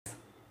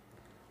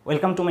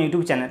Welcome to my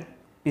YouTube channel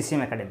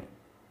PCM Academy.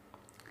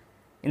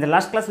 In the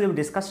last class we have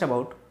discussed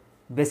about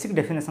basic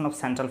definition of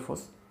central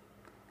force,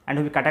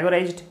 and we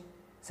categorized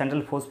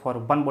central force for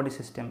one body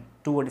system,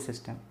 two body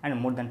system and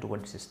more than two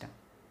body system.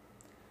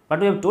 But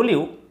we have told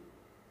you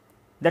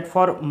that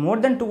for more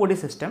than two body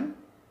system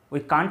we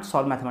can't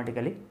solve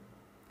mathematically,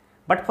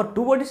 but for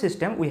two body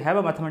system we have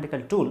a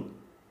mathematical tool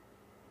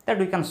that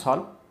we can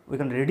solve. We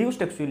can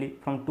reduce actually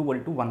from two body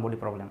to one body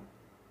problem,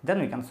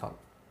 then we can solve.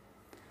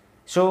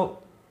 So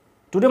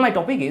today my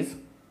topic is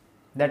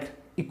that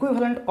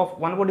equivalent of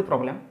one body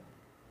problem,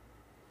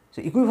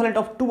 so equivalent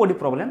of two body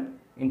problem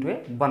into a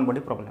one body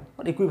problem,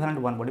 or equivalent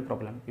one body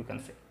problem you can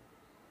say.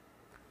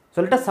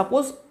 So let us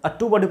suppose a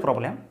two body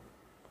problem.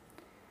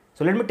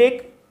 So let me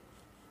take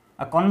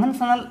a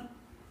conventional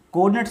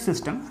coordinate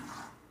system.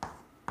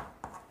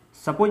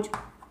 Suppose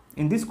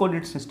in this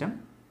coordinate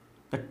system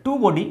the two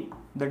body,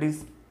 that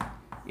is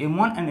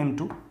m1 and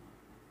m2,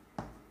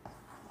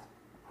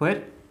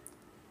 where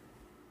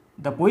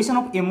the position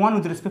of m1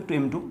 with respect to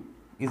m2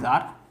 is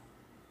r,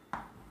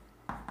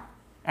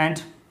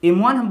 and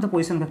m1 have the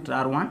position vector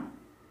r1,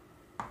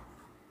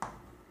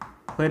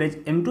 whereas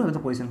m2 have the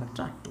position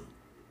vector r2.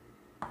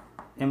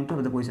 m2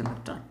 have the position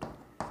vector r2.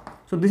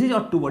 So this is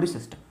our two body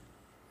system.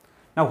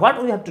 Now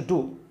what we have to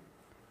do?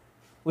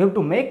 We have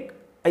to make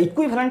an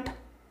equivalent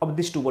of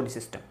this two body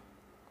system.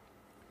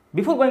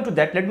 Before going to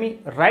that, let me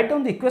write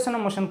down the equation of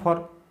motion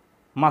for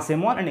mass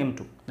m1 and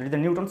m2, that is the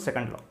Newton's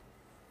second law.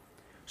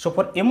 So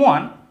for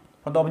m1,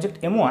 for the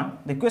object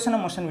m1, the equation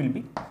of motion will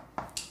be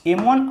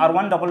m1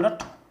 r1 double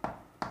dot,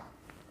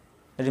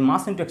 that is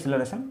mass into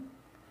acceleration,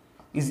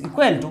 is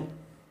equal to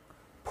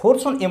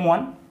force on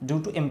m1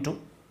 due to m2,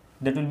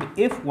 that will be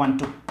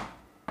F12,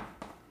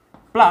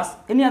 plus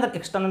any other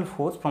external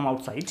force from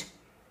outside.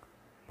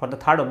 For the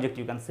third object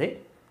you can say,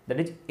 that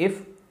is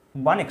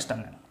F1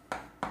 external.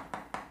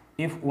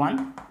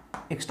 F1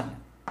 external.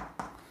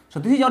 So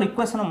this is your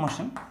equation of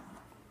motion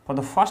for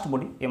the first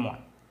body m1.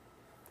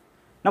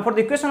 Now for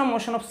the equation of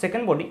motion of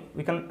second body,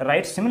 we can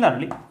write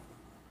similarly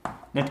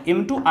that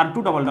m2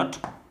 r2 double dot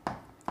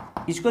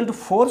is equal to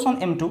force on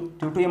m2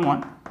 due to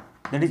m1,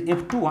 that is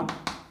F21,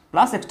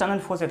 plus external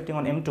force acting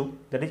on m2,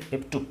 that is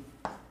F2.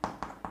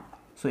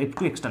 So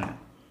F2 external.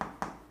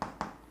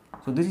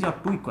 So this is your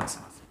two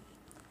equations.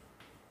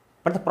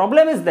 But the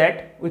problem is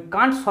that we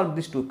can't solve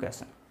these two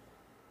equations.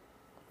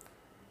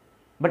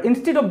 But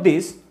instead of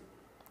this,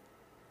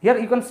 here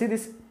you can see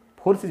this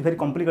force is very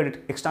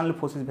complicated, external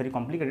force is very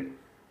complicated.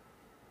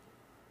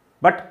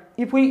 But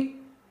if we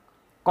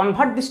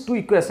convert these two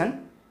equations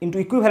into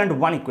equivalent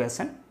one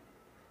equation,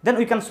 then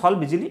we can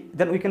solve easily,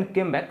 then we can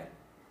come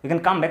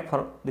back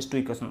for these two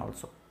equations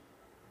also,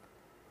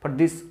 for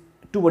these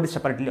two bodies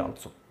separately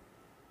also.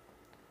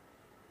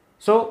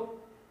 So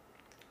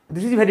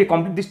this is very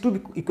complicated, these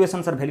two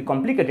equations are very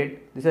complicated.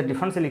 This is a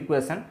differential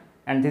equation,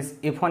 and this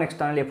F1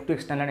 external, F2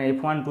 external,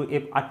 and F1 to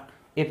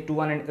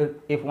F21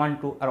 and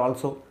F12 are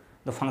also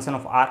the function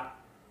of R,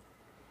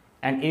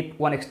 and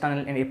F1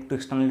 external and F2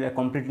 external are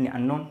completely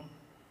unknown.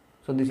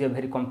 So this is a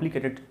very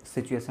complicated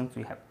situations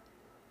we have.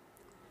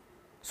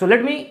 So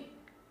let me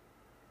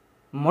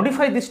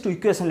modify this two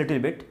equation little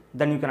bit,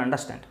 then you can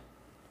understand.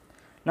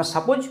 Now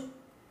suppose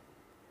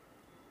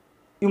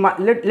you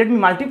let me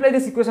multiply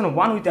this equation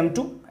 1 with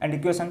m2 and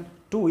equation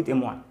 2 with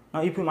m1.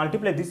 Now if you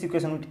multiply this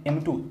equation with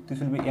m2, this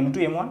will be m2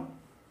 m1.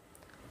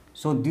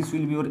 So this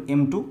will be your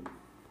m2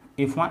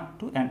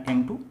 f12 and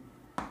m2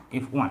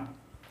 f1.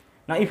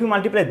 Now if you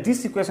multiply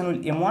this equation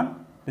with m1,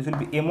 this will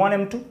be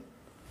m1 m2,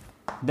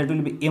 that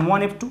will be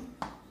m1 f2,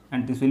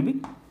 and this will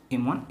be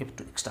m1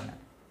 f2 external.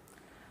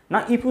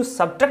 Now if you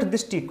subtract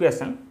this two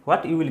equation,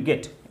 what you will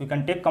get? You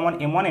can take common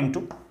m1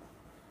 m2,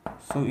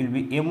 so it will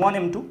be m1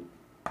 m2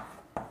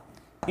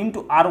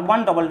 into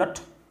r1 double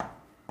dot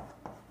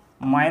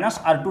minus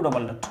r2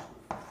 double dot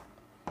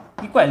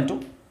equal to,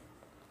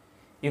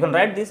 you can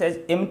write this as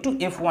m2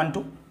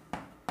 f12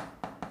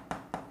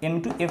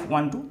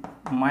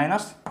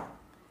 minus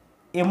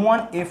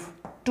m1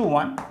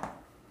 f21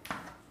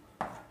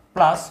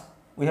 plus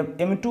we have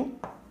m2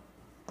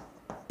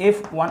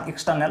 f1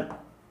 external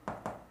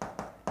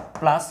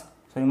plus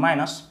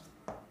minus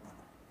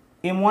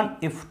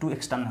m1 f2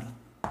 external,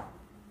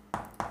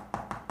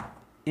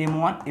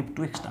 m1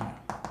 f2 external.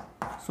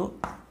 So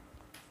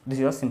this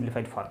is a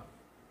simplified form.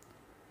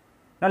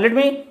 Now let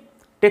me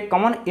take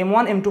common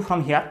m1 m2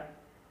 from here,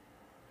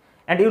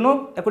 and you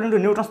know according to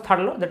Newton's third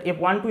law that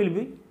f12 will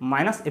be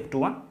minus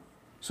f21.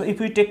 So if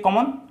we take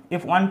common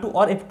f12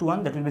 or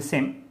f21, that will be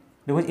same,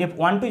 because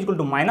f12 is equal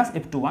to minus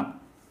f21.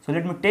 So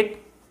let me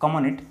take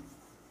common it,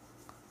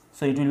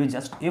 so it will be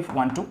just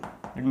f12,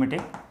 let me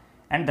take,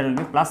 and there will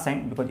be plus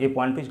sign because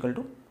f12 is equal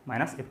to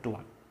minus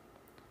f21.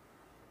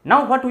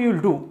 Now what we will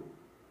do,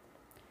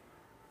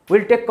 we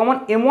will take common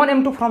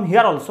m1 m2 from here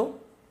also.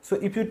 So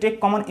if you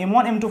take common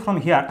m1 m2 from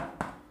here,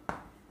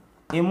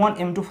 m1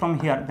 m2 from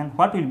here, then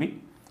what will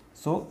be?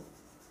 So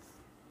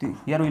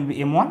here will be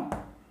m1,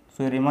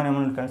 so here m1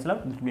 m1 will cancel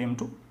out, this will be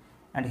m2,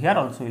 and here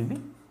also will be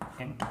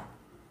m2.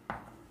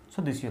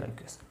 So this is your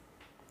equation.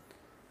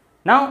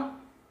 Now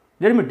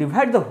let me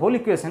divide the whole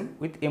equation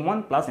with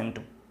m1 plus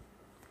m2.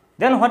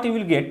 Then what you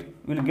will get?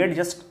 You will get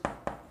just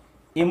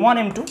m1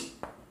 m2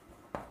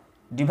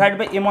 divided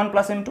by m1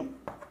 plus m2,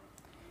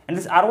 and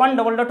this r1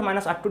 double dot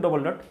minus r2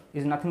 double dot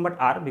is nothing but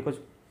r, because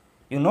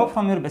you know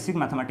from your basic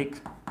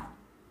mathematics,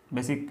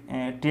 basic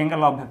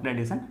triangle of vector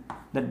addition,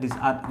 that this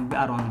r will be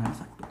r1 minus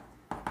r2.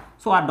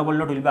 So r double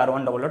dot will be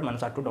r1 double dot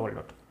minus r2 double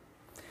dot.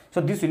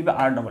 So this will be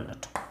r double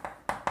dot,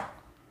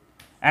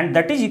 and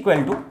that is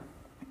equal to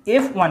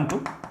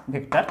f12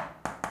 vector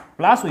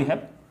plus we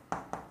have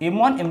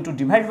m1 m2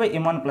 divided by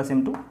m1 plus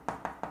m2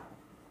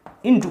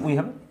 into we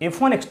have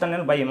f1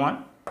 external by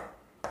m1,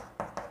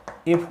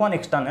 f1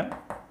 external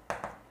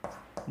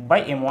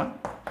by m1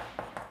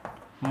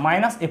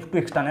 minus f2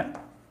 external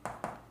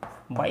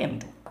by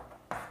m2.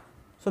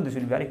 So this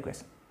will be our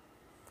equation.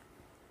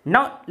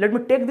 Now let me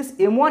take this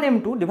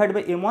m1 m2 divided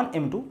by m1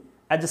 m2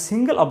 as a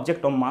single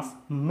object of mass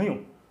mu.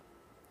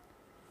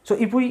 So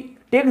if we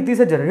take this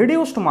as a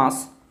reduced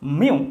mass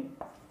mu,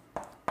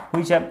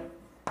 which have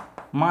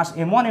mass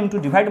m1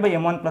 m2 divided by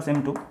m1 plus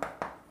m2,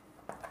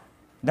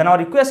 then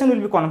our equation will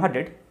be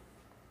converted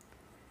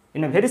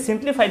in a very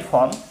simplified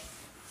form,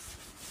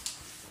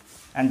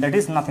 and that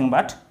is nothing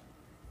but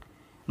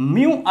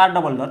mu r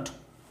double dot,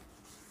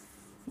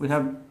 we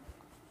have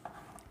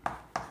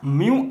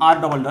mu r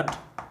double dot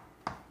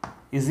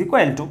is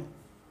equal to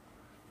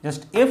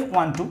just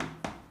f12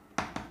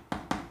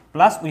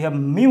 plus we have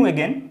mu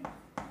again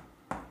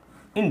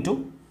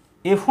into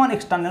f1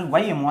 external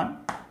by m1,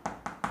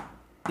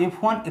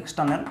 f1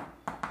 external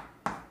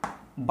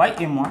by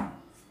m1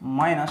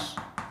 minus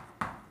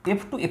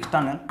f2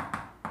 external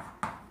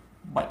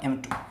by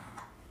m2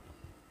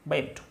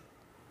 by f2.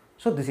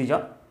 So this is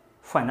your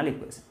final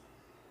equation.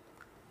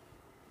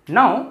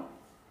 Now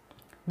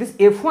this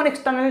f1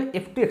 external,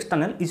 f2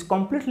 external is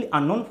completely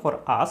unknown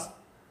for us.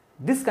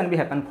 This can be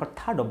happen for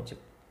third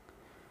object.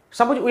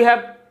 Suppose we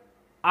have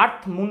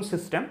earth moon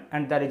system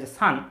and there is a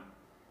sun.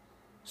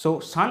 So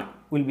sun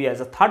will be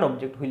as a third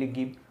object, will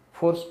give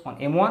force on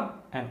m1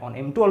 and on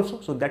m2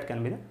 also. So that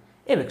can be the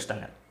f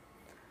external.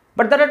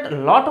 But there are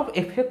a lot of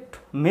effect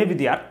may be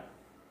there,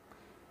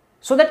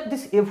 so that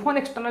this f1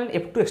 external and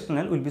f2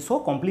 external will be so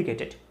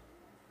complicated.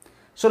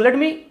 So let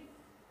me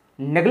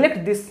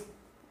neglect this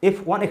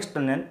f1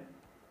 external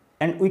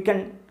and we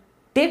can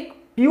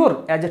take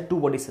pure as a two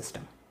body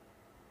system.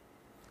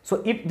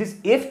 So if this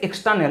f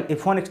external,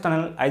 f1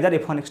 external, either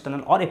f1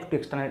 external or f2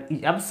 external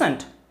is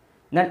absent,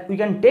 then we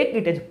can take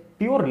it as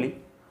purely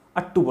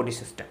a two body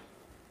system.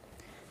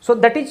 So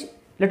that is,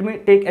 let me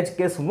take as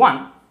case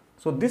 1.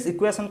 So this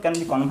equation can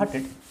be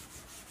converted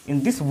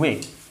in this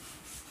way.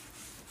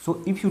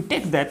 So if you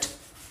take that,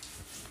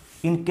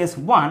 in case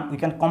 1 we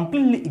can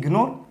completely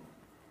ignore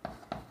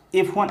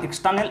f1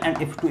 external and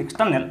f2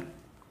 external,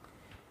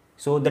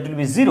 so that will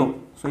be 0.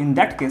 So in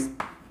that case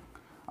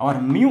our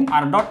mu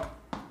r dot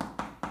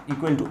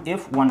equal to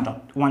f1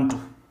 dot 12.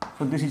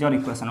 So this is our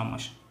equation of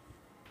motion.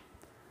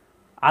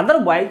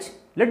 Otherwise,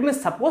 let me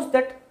suppose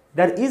that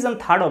there is a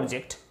third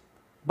object,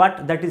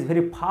 but that is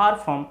very far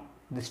from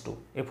these two,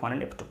 f1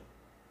 and f2.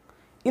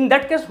 In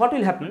that case, what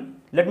will happen?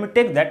 Let me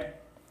take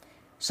that.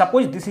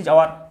 Suppose this is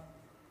our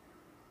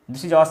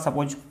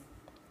suppose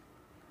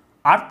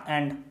earth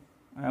and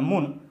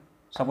moon.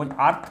 Suppose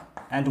earth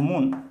and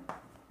moon,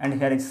 and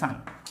here is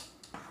sun.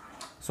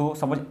 So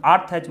suppose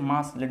earth has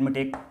mass, let me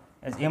take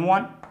as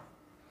m1,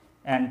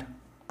 and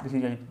this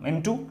is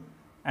m2,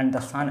 and the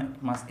sun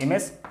mass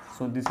ms.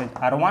 So this is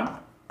r1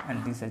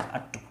 and this is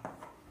r2,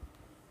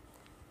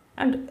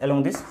 and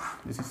along this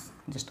is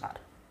just r.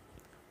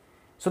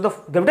 So the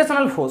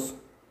gravitational force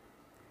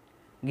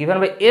given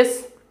by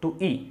S to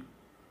E,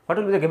 what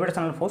will be the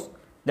gravitational force?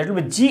 That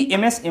will be g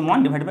ms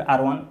m1 divided by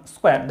r1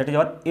 square, that is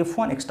our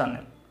f1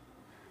 external.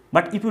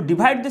 But if you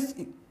divide this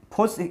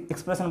force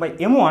expression by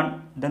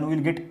m1, then we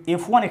will get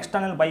f1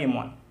 external by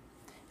m1,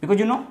 because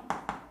you know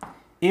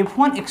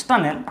f1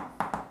 external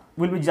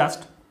will be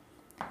just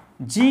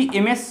g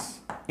ms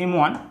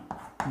m1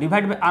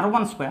 divided by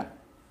r1 square.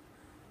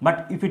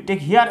 But if you take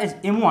here as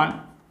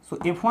m1, so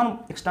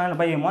f1 external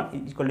by m1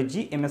 is equal to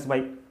g ms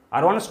by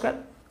r1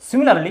 square.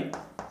 Similarly,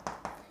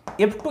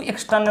 f2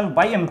 external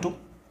by m2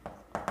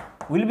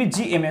 will be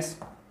g ms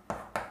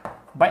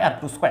by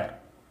r2 square.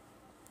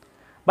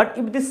 But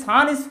if the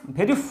sun is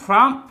very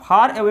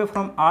far away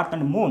from earth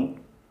and moon,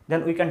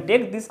 then we can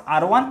take this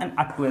r1 and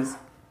r2 as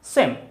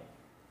same,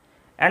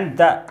 and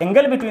the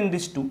angle between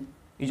these two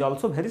is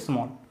also very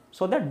small,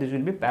 so that this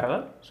will be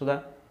parallel, so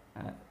the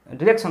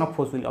direction of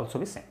force will also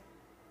be same.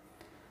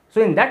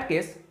 So in that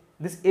case,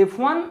 this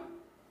f1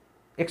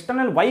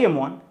 external by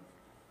m1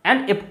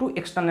 and f2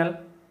 external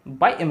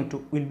by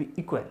m2 will be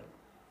equal.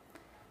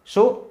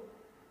 So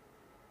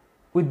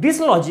with this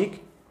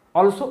logic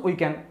also we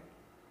can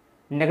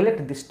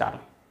neglect this term.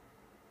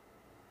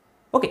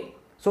 Okay,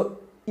 so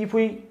if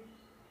we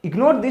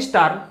ignore this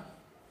term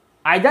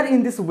either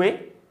in this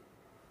way,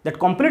 that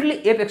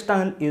completely f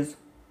external is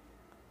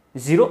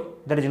 0,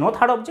 there is no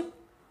third object,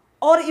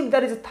 or if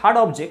there is a third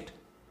object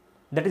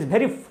that is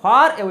very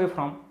far away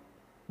from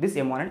this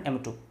m1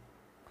 and m2.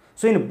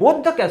 So in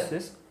both the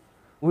cases,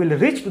 we will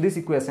reach to this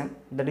equation,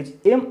 that is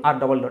mu r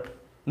double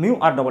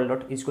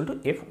dot is equal to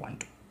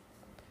F12.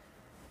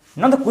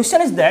 Now the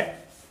question is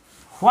that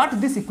what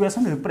this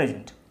equation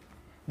represent?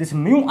 This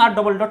mu r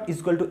double dot is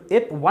equal to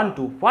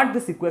F12, what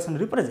this equation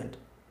represent?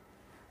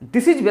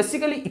 This is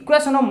basically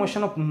equation of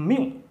motion of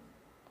mu.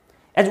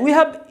 As we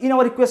have in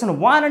our equation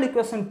 1 and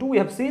equation 2, we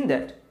have seen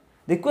that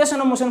the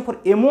equation of motion for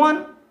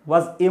m1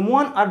 was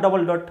m1 r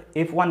double dot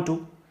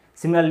F12,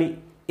 similarly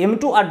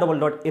m2 r double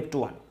dot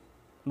F21.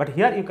 But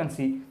here you can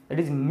see that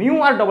is mu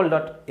r double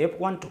dot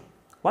F12.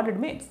 What it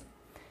means?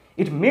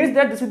 It means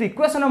that this is the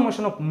equation of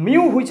motion of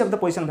mu which have the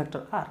position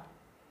vector r.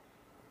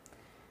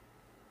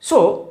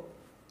 So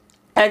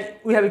as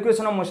we have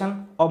equation of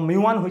motion of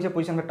mu1 which have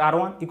position vector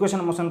r1, equation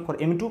of motion for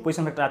m2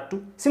 position vector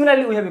r2.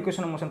 Similarly, we have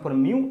equation of motion for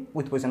mu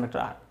with position vector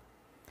r.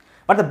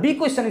 But the big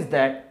question is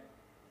that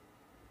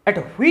at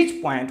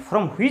which point,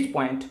 from which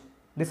point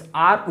this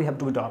r we have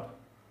to be drawn,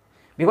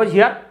 because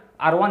here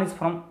r1 is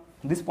from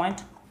this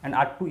point and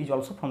r2 is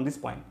also from this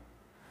point.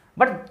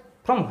 But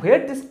from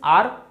where this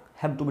r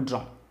have to be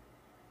drawn?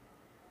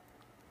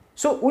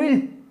 So we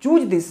will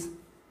choose this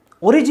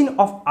origin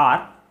of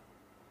r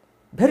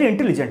very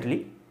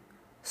intelligently,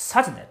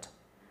 such that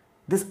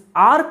this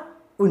r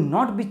will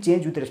not be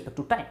changed with respect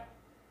to time.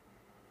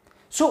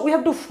 So we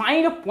have to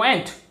find a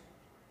point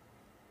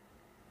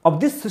of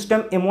this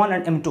system m1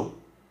 and m2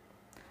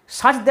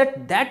 such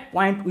that that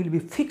point will be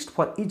fixed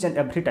for each and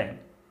every time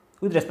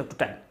with respect to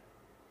time,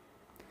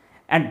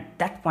 and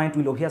that point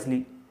will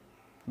obviously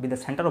be the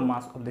center of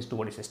mass of this two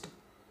body system.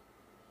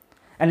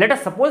 And let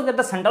us suppose that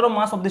the center of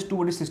mass of this two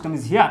body system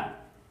is here.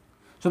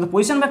 So the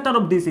position vector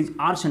of this is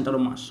r center of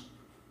mass,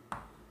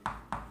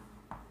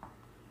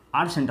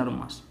 r center of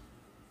mass.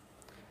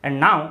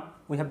 And now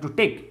we have to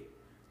take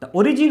the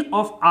origin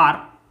of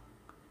r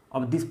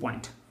of this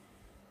point.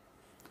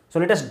 So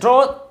let us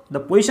draw the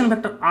position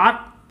vector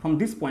r from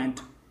this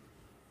point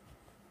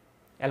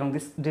along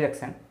this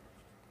direction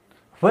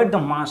where the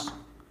mass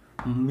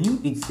mu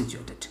is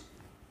situated.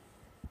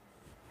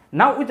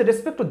 Now with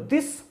respect to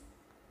this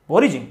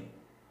origin,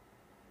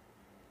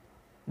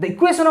 the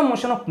equation of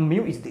motion of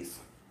mu is this,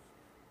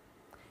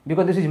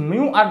 because this is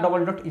mu r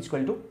double dot is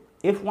equal to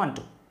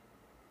F12.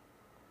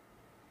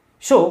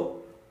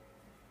 So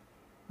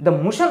the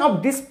motion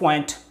of this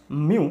point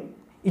mu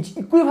is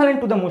equivalent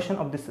to the motion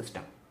of this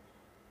system.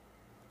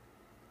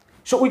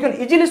 So we can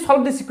easily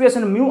solve this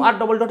equation mu r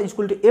double dot is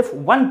equal to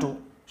F12.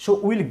 So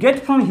we will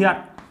get from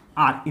here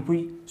r. If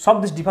we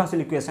solve this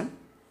differential equation,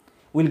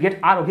 we will get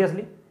r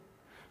obviously.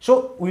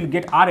 So we will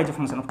get r as a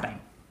function of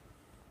time.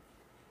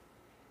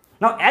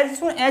 Now as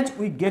soon as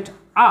we get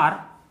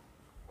r,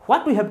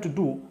 what we have to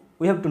do?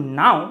 We have to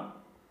now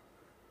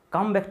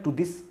come back to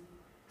this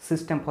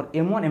system for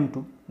m1,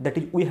 m2, that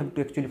is we have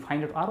to actually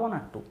find out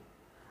r1, r2.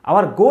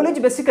 Our goal is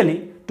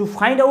basically to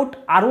find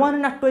out r1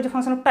 and r2 as a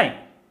function of time,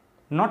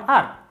 not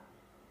r.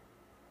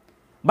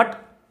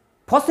 But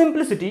for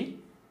simplicity,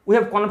 we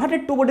have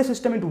converted two body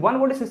system into one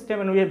body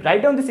system, and we have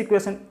write down this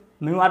equation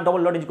mu r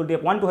double dot is equal to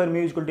F12, where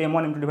mu is equal to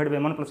m1 m2 divided by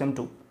m1 plus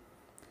m2.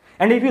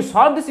 And if you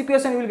solve this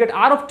equation, you will get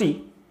r of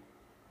t.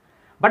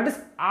 But this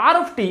r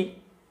of t,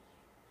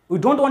 we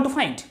don't want to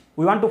find.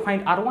 We want to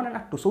find r1 and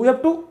r2. So we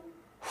have to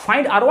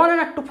find r1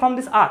 and r2 from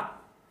this r,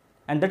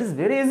 and that is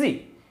very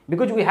easy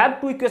because we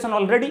have two equations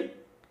already.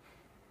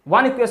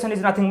 One equation is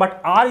nothing but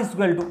r is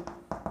equal to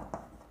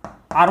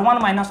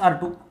r1 minus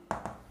r2,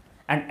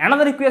 and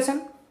another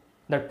equation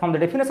that from the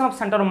definition of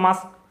center of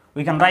mass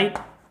we can write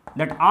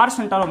that r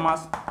center of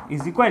mass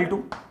is equal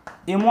to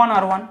m1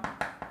 r1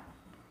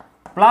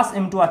 plus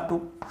m2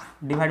 r2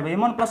 divided by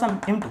m1 plus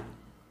m2.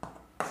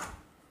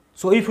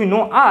 So if we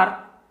know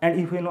r and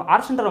if we know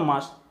r center of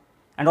mass,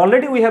 and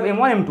already we have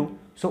m1 m2,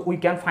 so we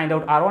can find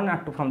out r1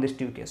 and r2 from this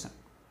two equation.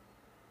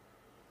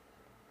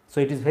 So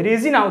it is very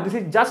easy now. This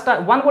is just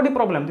a one body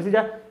problem. This is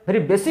a very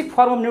basic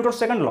form of Newton's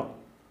second law.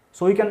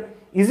 So we can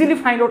easily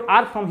find out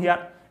r from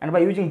here, and by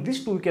using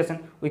these two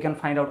equations we can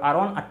find out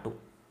r1, r2.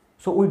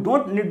 So we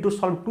don't need to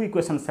solve two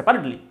equations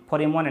separately for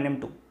m1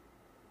 and m2.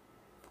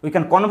 We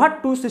can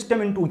convert two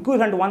system into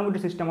equivalent one body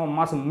system of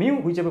mass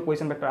mu, which have a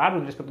position vector r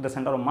with respect to the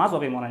center of mass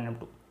of m1 and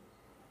m2.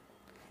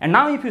 And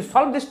now if you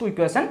solve this two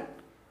equation,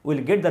 we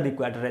will get the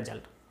required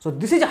result. So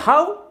this is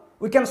how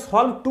we can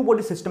solve two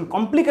body system,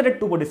 complicated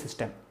two body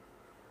system,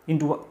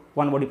 into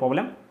one body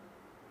problem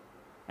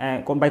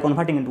by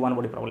converting into one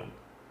body problem.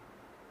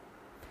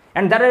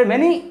 And there are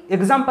many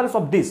examples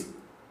of this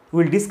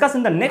we will discuss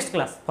in the next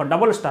class for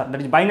double star, that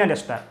is binary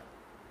star.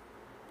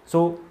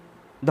 So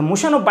the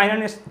motion of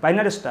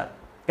binary star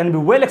can be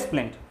well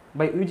explained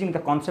by using the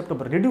concept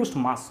of reduced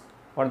mass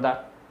or the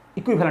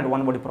equivalent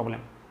one body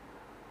problem.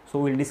 So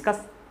we will discuss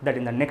that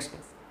in the next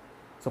class.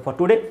 So for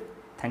today,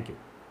 thank you.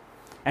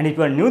 And if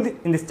you are new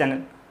in this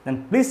channel,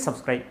 then please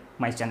subscribe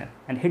my channel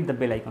and hit the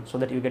bell icon so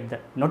that you get the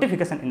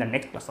notification in the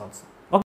next class also. Okay.